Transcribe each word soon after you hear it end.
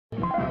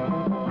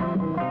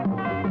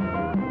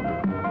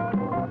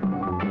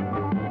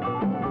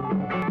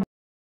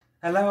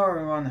Hello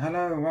everyone,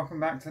 hello,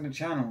 welcome back to the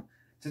channel.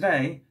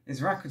 Today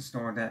is Record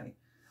Store Day,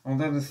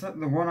 although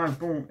the one I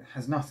bought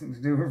has nothing to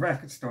do with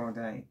Record Store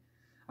Day.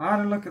 I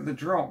had a look at the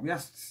drop.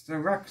 Yes, the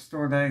Record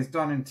Store Day is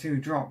done in 2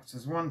 drops.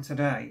 There's one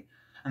today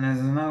and there's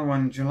another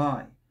one in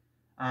July.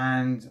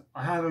 And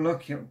I had a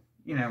look at,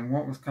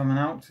 what was coming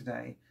out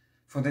today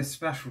for this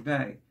special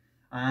day.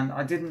 And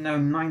I didn't know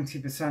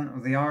 90%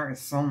 of the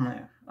artists on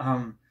there.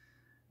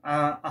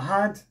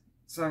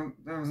 So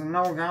there was a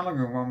Noel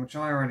Gallagher one, which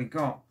I already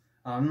got.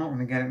 I'm not going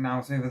to get it now,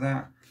 it's over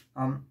there.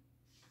 And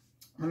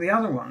the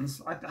other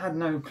ones, I had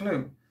no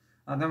clue.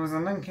 There was a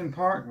Linkin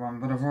Park one,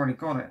 but I've already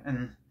got it.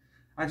 And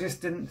I just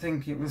didn't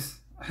think it was,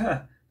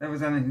 there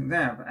was anything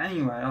there. But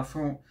anyway, I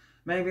thought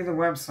maybe the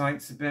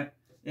website's a bit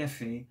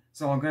iffy,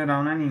 so I'll go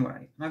down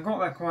anyway. And I got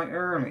there quite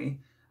early.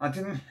 I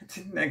didn't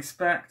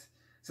expect.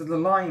 So the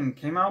line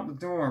came out the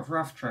door of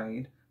Rough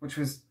Trade,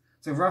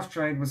 so Rough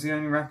Trade was the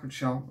only record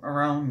shop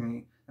around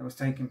me that was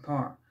taking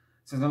part.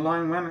 So the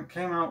line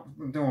came out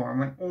the door and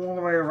went all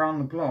the way around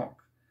the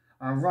block.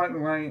 Right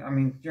away,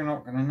 you're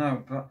not going to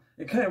know, but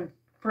it came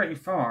pretty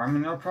far.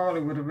 I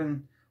probably would have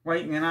been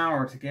waiting an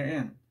hour to get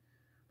in,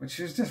 which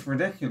is just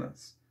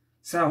ridiculous.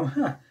 So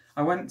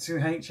I went to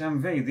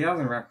HMV, the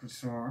other record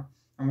store,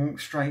 and walked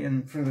straight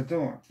in through the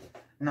door.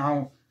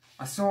 Now,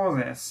 I saw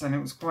this and it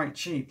was quite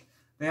cheap.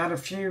 They had a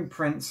few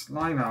Prince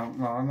live albums.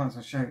 Well, I might as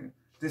well show you.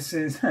 This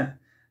is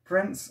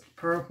Prince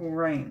Purple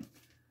Rain.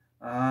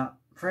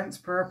 Prince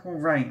Purple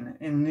Rain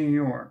in New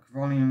York,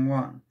 Volume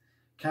 1.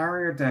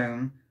 Carrier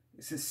Dome.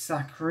 This is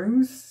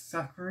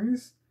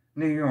Sacruz,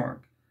 New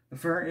York, the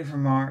 30th of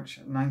March,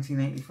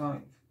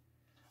 1985.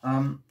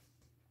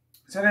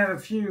 So they had a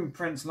few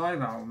Prince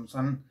live albums,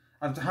 and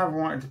I have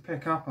wanted to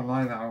pick up a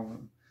live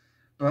album.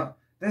 But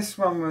this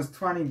one was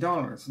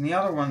 $20, and the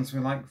other ones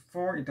were like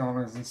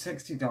 $40 and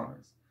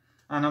 $60.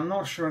 And I'm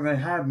not sure they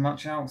had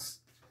much else.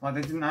 Like,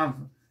 they didn't have,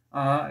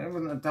 it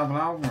wasn't a double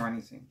album or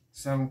anything.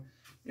 So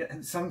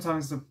yeah,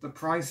 sometimes the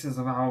prices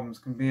of albums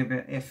can be a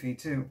bit iffy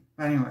too.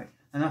 Anyway,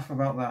 enough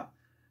about that.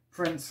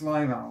 Prince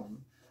live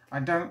album.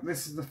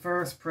 This is the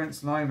first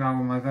Prince live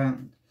album I've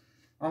owned.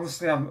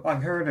 Obviously,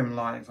 I've heard him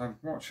live. I've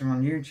watched him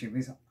on YouTube.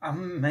 He's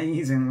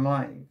amazing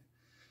live.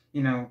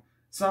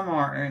 Some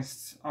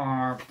artists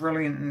are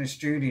brilliant in the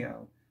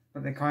studio,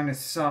 but they kind of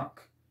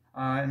suck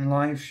in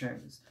live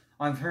shows.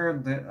 I've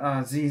heard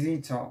that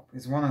ZZ Top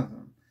is one of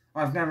them.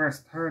 I've never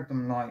heard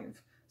them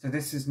live, so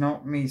this is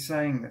not me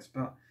saying this,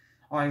 but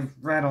I've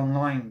read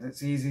online that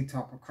ZZ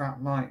Top are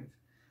crap live,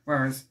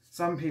 whereas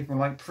some people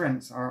like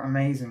Prince are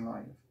amazing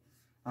live.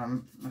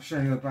 I'll show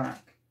you the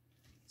back.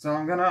 So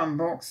I'm going to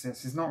unbox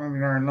this. It's not going to be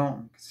very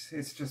long, because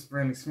it's just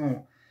really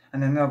small.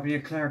 And then there'll be a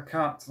clear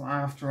cut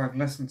after I've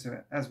listened to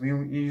it, as we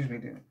usually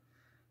do.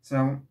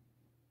 So,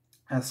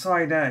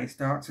 side A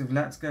starts with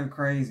Let's Go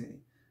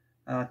Crazy.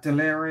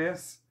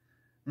 Delirious.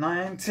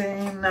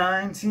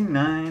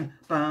 1999.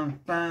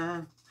 Bum,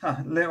 bum.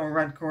 Little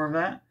Red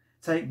Corvette.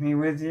 Take Me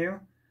With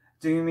You.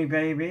 Do Me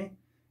Baby,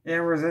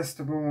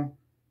 Irresistible,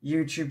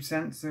 YouTube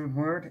censored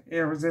word,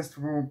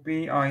 Irresistible,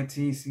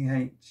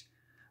 B-I-T-C-H,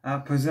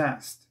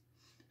 Possessed,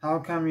 How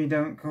Come You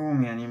Don't Call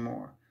Me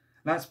Anymore,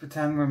 Let's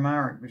Pretend We're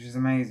Married, which is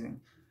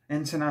amazing,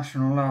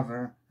 International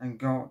Lover, and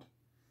God.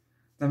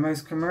 The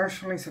most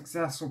commercially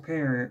successful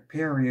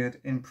period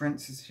in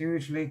Prince's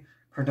hugely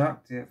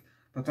productive,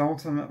 but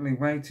ultimately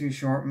way too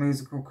short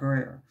musical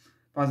career.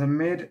 By the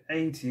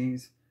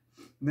mid-80s,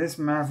 this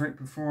maverick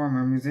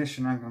performer,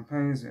 musician, and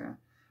composer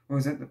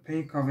was at the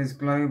peak of his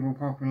global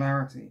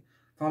popularity,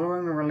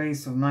 following the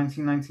release of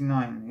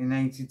 1999 in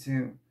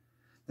 '82,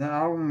 the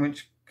album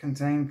which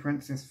contained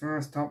Prince's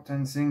first top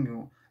 10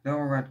 single,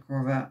 Little Red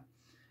Corvette,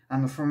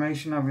 and the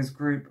formation of his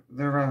group,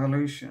 The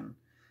Revolution.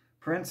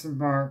 Prince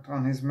embarked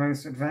on his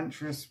most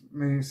adventurous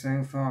move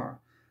so far,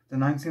 the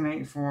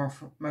 1984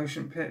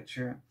 motion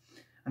picture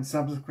and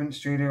subsequent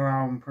studio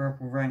album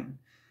Purple Rain.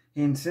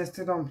 He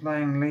insisted on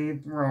playing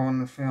lead role in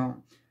the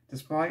film,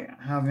 despite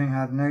having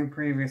had no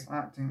previous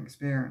acting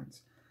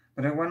experience,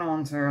 but it went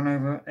on to earn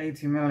over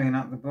 $80 million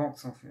at the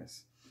box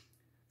office.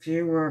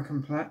 Few were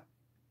complaining.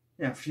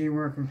 The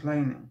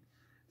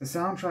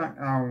soundtrack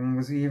album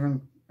was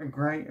even a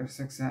greater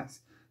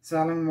success,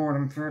 selling more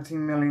than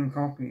 13 million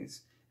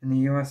copies in the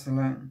US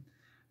alone.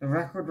 The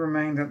record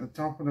remained at the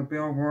top of the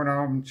Billboard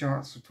album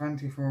charts for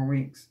 24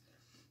 weeks,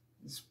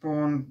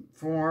 spawned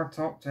 4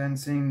 top 10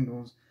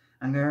 singles,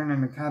 and earned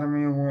an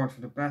Academy Award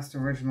for the Best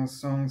Original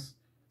Song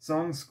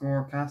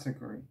Score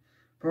category.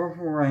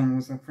 Purple Rain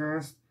was the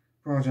first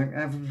project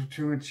ever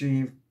to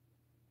achieve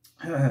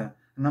a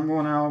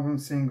 #1 album,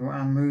 single,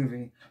 and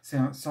movie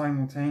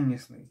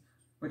simultaneously,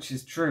 which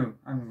is true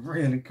and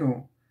really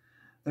cool.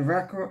 The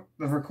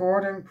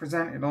recording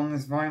presented on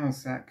this vinyl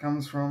set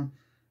comes from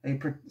a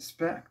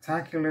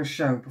spectacular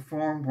show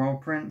performed while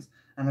Prince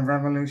and the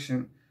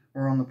Revolution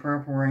were on the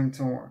Purple Rain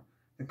tour.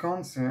 The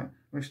concert,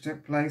 which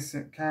took place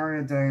at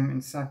Carrier Dome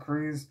in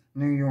Sacruz,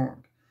 New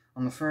York,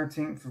 on the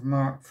 30th of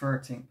March,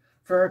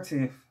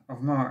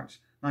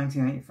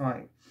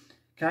 1985,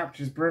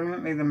 captures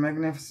brilliantly the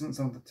magnificence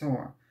of the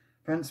tour.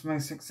 Prince's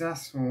most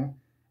successful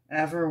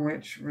ever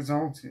which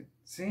resulted.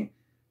 See?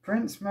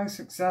 Prince most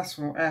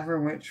successful ever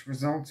which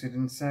resulted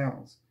in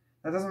sales.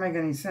 That doesn't make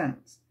any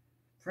sense.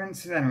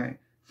 Prince, anyway,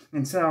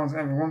 in sales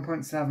over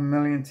 1.7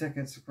 million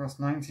tickets across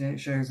 98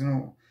 shows in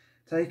all,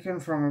 taken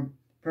from a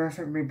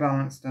perfectly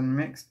balanced and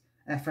mixed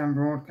FM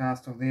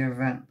broadcast of the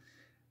event.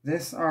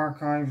 This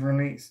archive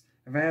release,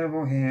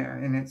 available here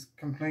in its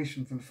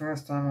completion for the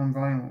first time on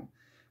vinyl,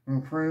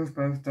 will prove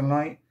both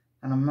delight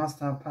and a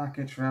must-have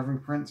package for every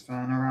Prince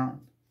fan around.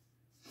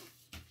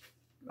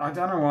 I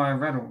don't know why I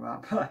read all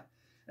that, but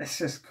it's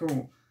just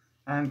cool.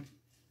 And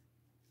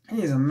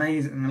he's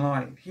amazing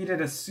live. He did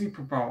a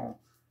Super Bowl.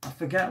 I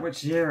forget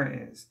which year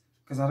it is,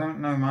 because I don't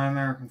know my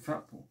American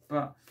football.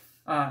 But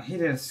he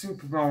did a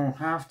Super Bowl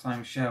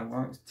halftime show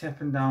where it was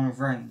tipping down with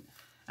rain.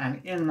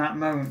 And in that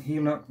moment, he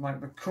looked like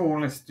the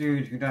coolest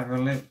dude who'd ever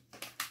lived.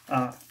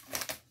 So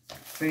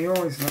he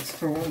always looks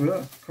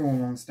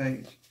cool on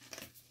stage.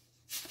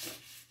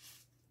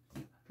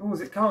 Oh,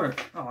 was it coloured?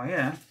 Oh,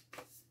 yeah.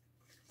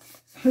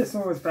 It's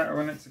always better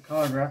when it's a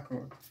coloured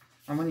record.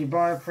 And when you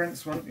buy a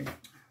Prince one,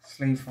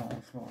 sleeve fall on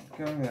the floor,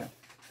 go over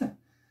there.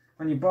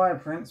 When you buy a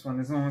Prince one,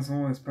 it's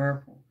always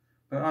purple.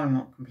 But I'm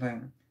not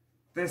complaining.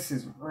 This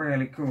is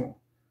really cool.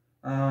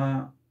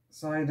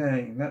 Side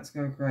A, Let's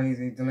Go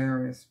Crazy,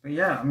 Delirious. But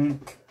yeah, I mean,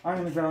 I'm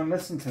going to go and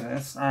listen to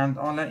this and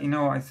I'll let you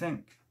know what I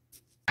think.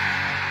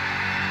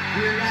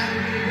 We're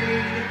gathered here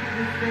today to get through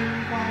this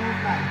thing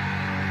called life.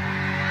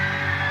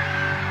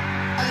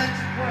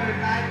 Let's word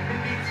life can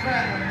be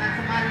forever, and that's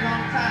a mighty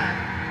long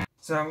time.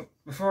 So,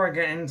 before I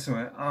get into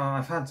it,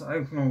 I've had to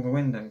open all the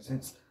windows.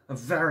 It's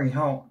very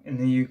hot in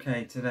the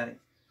UK today.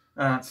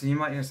 So you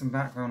might hear some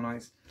background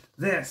noise.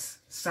 This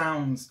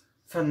sounds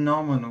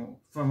phenomenal.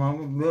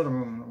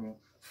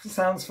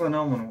 Sounds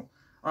phenomenal.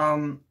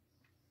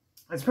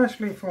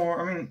 Especially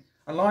for, I mean,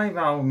 a live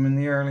album in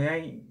the early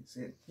 80s.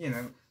 You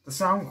know, the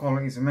sound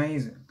quality is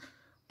amazing.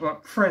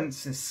 But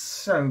Prince is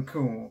so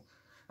cool.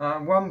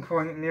 At one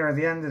point near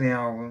the end of the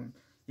album,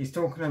 he's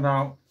talking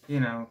about, you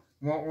know,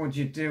 what would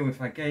you do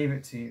if I gave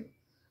it to you?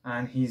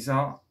 And he's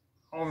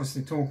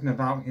obviously talking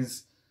about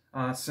his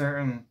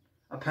certain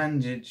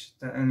appendage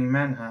that only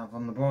men have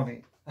on the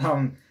body.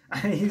 And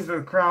he's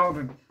the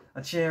crowd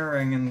are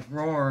cheering and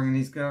roaring, and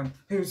he's going,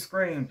 "Who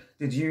screamed?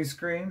 Did you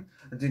scream?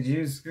 Did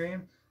you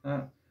scream?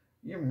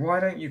 Why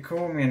don't you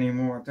call me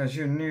anymore? Does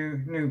your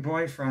new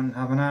boyfriend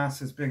have an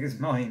ass as big as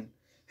mine?"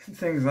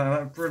 Things like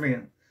that.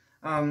 Brilliant.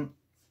 The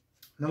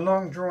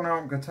long drawn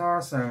out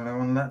guitar solo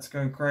on Let's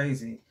Go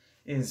Crazy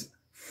is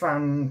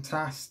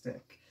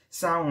fantastic.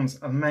 Sounds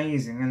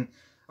amazing, and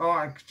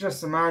I could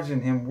just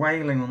imagine him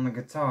wailing on the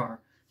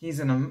guitar. He's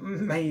an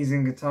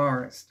amazing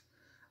guitarist.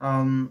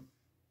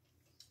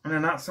 And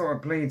then that sort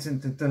of bleeds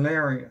into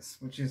Delirious,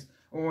 which has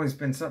always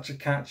been such a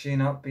catchy and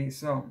upbeat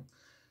song.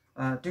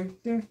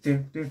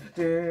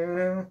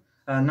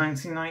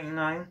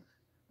 1999,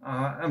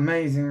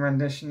 amazing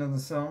rendition of the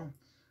song.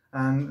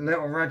 And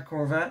Little Red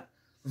Corvette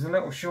was a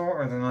little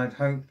shorter than I'd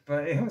hoped,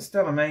 but it was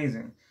still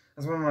amazing.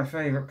 It's one of my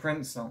favourite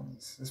Prince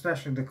songs,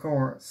 especially the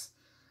chorus.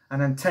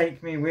 And then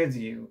Take Me With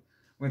You,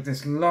 with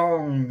this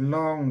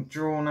long,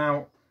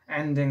 drawn-out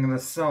ending of the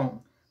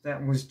song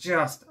that was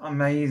just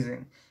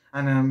amazing.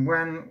 And then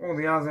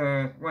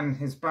when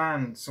his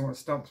band sort of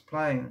stops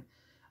playing,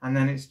 and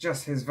then it's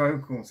just his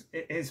vocals,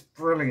 it's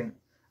brilliant.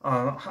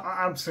 I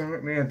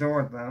absolutely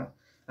adored that.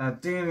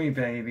 Do Me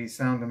Baby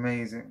sound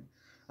amazing.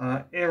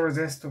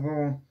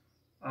 Irresistible,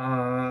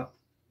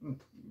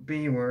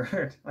 B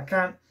word.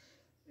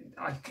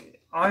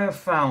 I have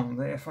found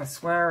that if I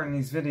swear in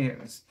these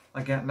videos,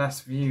 I get less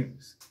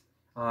views.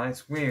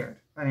 It's weird.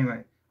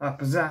 Anyway,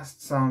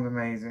 Possessed sound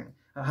amazing.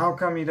 How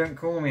Come You Don't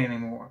Call Me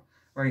Anymore,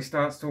 where he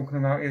starts talking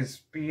about his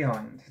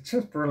behind. It's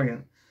just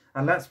brilliant.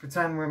 Let's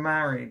Pretend We're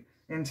Married,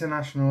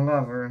 International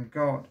Lover, and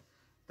God.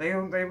 They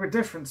were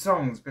different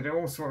songs, but it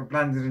all sort of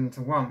blended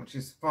into one, which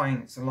is fine.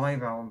 It's a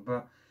live album,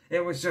 but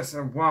it was just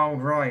a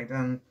wild ride.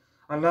 And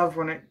I love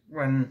when it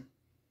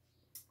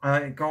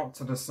got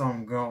to the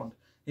song God.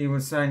 He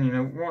was saying, you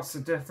know, what's the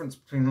difference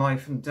between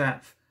life and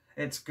death?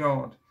 It's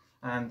God,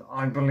 and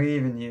I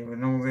believe in you,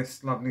 and all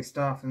this lovely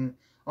stuff. And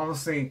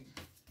obviously,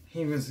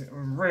 he was a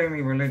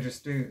really religious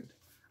dude.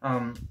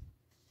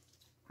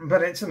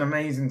 But it's an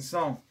amazing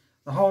song.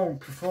 The whole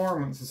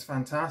performance is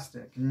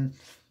fantastic. And,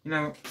 you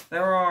know,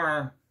 there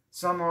are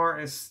some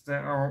artists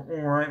that are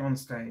alright on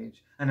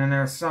stage, and then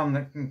there are some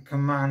that can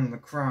command the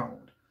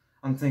crowd.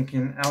 I'm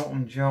thinking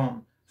Elton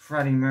John,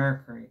 Freddie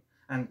Mercury,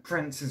 and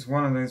Prince is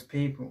one of those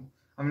people.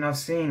 I mean, I've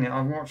seen it,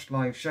 I've watched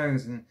live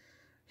shows, and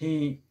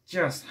he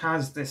just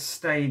has this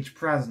stage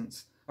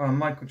presence.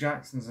 Michael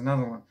Jackson's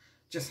another one.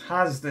 Just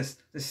has this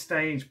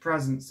stage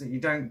presence that you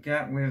don't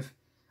get with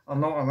a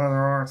lot of other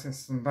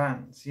artists and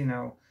bands, you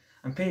know,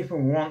 and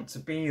people want to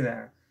be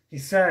there. He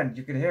said,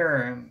 you could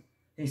hear him,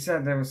 he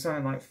said there was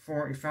something like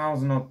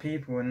 40,000 odd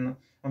people, and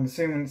I'm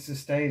assuming it's a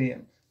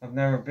stadium. I've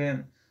never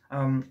been.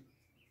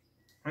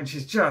 Which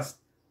is just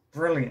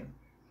brilliant,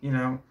 you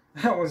know.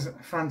 That was a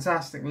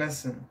fantastic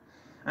listen.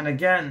 And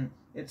again,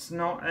 it's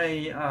not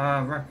a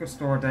record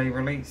store day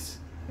release.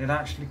 It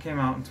actually came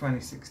out in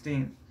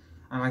 2016.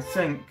 And I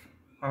think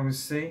I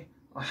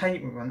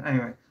hate when,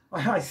 anyway,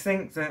 I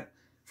think that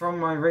from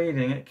my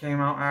reading it came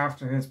out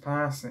after his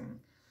passing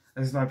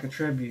as like a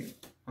tribute.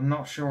 I'm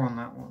not sure on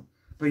that one.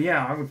 But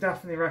yeah, I would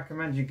definitely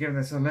recommend you give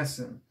this a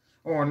listen.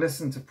 Or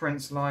listen to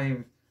Prince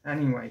live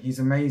anyway. He's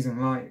amazing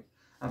live.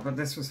 But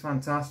this was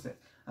fantastic.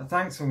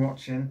 Thanks for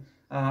watching.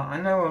 I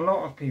know a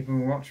lot of people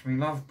who watch me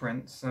love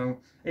Prince. So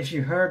if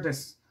you heard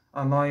this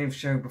live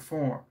show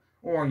before,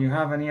 or you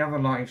have any other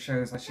live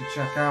shows I should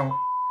check out,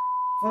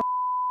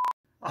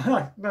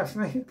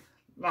 definitely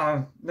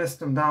list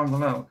them down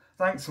below.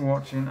 Thanks for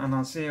watching, and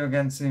I'll see you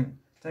again soon.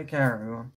 Take care, everyone.